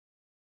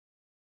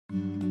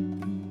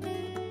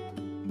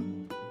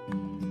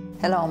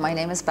Hello, my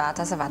name is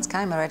Beata Zawadzka.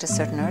 I'm a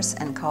registered nurse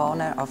and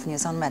co-owner of New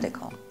Zone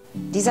Medical.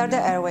 These are the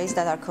airways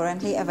that are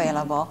currently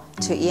available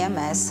to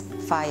EMS,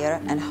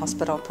 fire and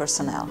hospital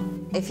personnel.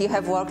 If you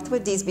have worked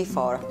with these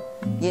before,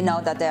 you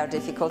know that they are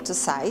difficult to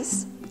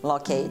size,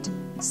 locate,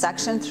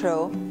 suction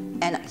through,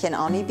 and can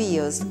only be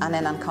used on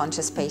an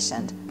unconscious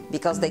patient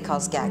because they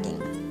cause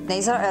gagging.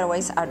 Nasal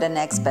airways are the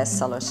next best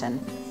solution,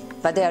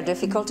 but they are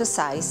difficult to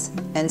size,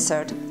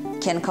 insert,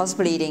 can cause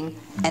bleeding,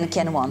 and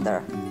can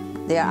wander.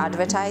 They are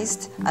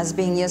advertised as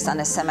being used on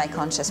a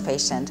semi-conscious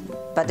patient,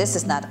 but this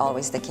is not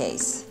always the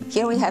case.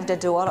 Here we have the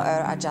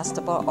Dual-Air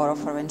Adjustable Oral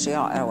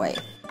Airway.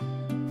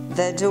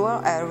 The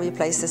Dual-Air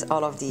replaces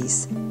all of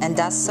these, and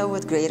does so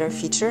with greater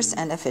features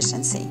and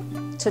efficiency.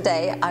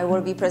 Today, I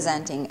will be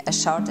presenting a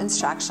short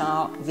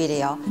instructional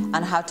video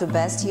on how to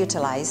best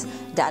utilize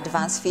the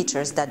advanced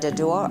features that the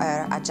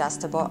Dual-Air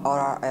Adjustable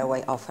Oral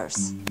Airway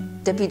offers.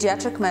 The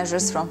pediatric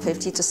measures from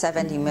 50 to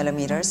 70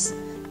 millimeters,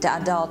 the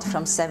adult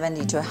from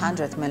 70 to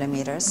 100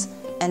 millimeters,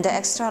 and the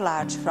extra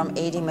large from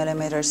 80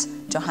 millimeters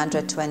to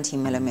 120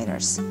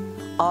 millimeters,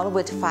 all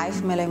with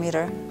 5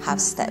 millimeter half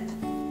step.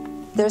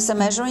 There's a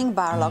measuring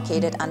bar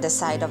located on the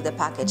side of the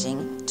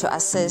packaging to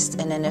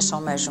assist in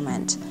initial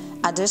measurement.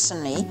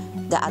 Additionally,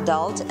 the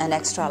adult and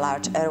extra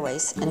large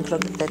airways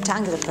include the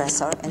tongue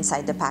depressor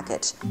inside the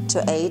package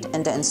to aid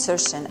in the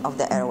insertion of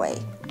the airway.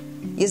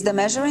 Use the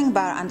measuring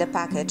bar on the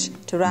package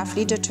to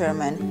roughly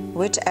determine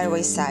which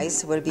airway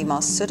size will be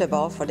most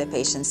suitable for the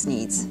patient's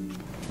needs.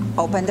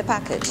 Open the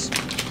package.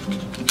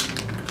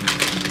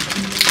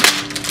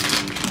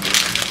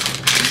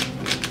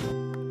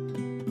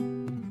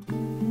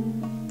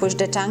 Push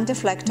the tongue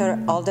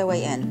deflector all the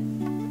way in.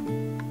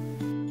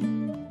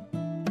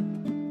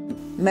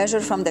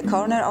 Measure from the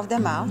corner of the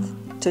mouth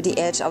to the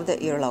edge of the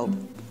earlobe.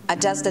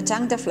 Adjust the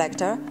tongue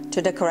deflector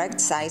to the correct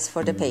size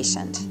for the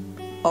patient.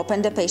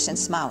 Open the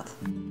patient's mouth.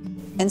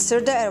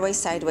 Insert the airway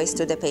sideways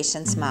to the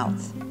patient's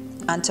mouth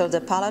until the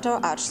palatal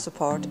arch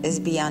support is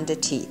beyond the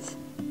teeth.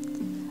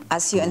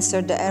 As you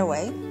insert the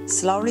airway,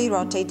 slowly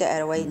rotate the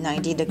airway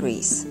 90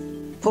 degrees.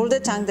 Pull the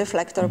tongue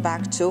deflector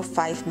back to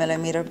 5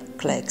 millimeter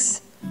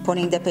clicks,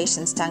 pulling the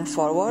patient's tongue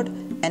forward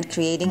and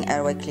creating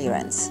airway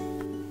clearance.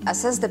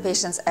 Assess the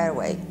patient's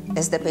airway.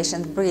 Is the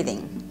patient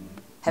breathing?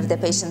 Have the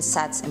patient's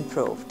SATs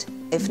improved?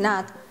 If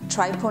not,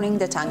 try pulling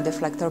the tongue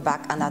deflector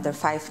back another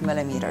 5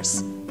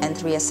 millimeters and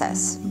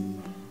reassess.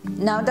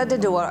 Now that the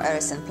Dual-Air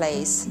is in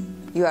place,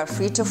 you are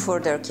free to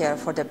further care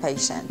for the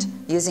patient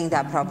using the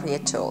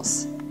appropriate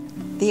tools.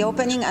 The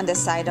opening on the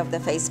side of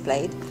the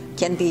faceplate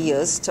can be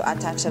used to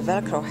attach a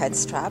Velcro head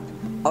strap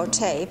or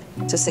tape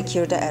to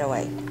secure the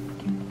airway.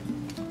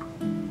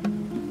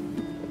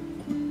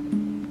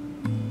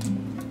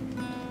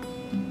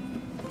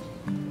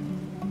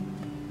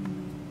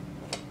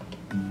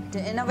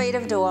 The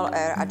innovative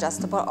Dual-Air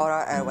Adjustable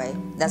Oral Airway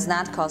does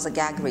not cause a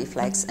gag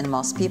reflex in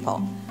most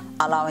people,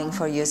 allowing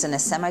for use in a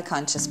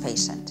semi-conscious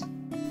patient.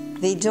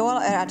 The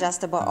Dual-Air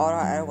Adjustable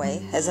Oral Airway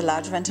has a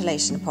large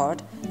ventilation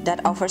port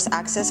that offers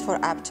access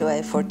for up to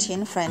a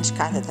 14 French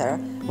catheter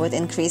with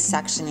increased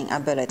suctioning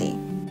ability.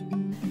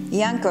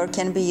 The anchor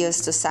can be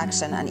used to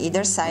suction on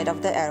either side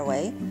of the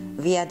airway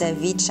via the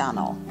V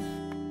channel.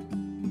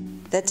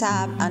 The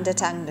tab on the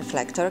tongue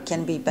deflector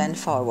can be bent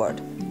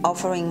forward,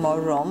 offering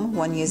more room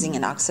when using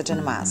an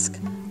oxygen mask,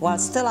 while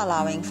still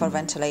allowing for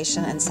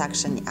ventilation and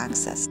suction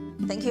access.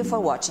 Thank you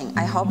for watching.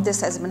 I hope this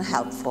has been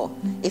helpful.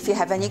 If you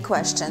have any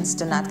questions,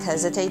 do not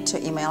hesitate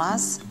to email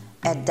us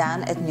at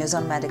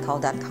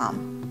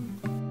dan@newzonemedical.com.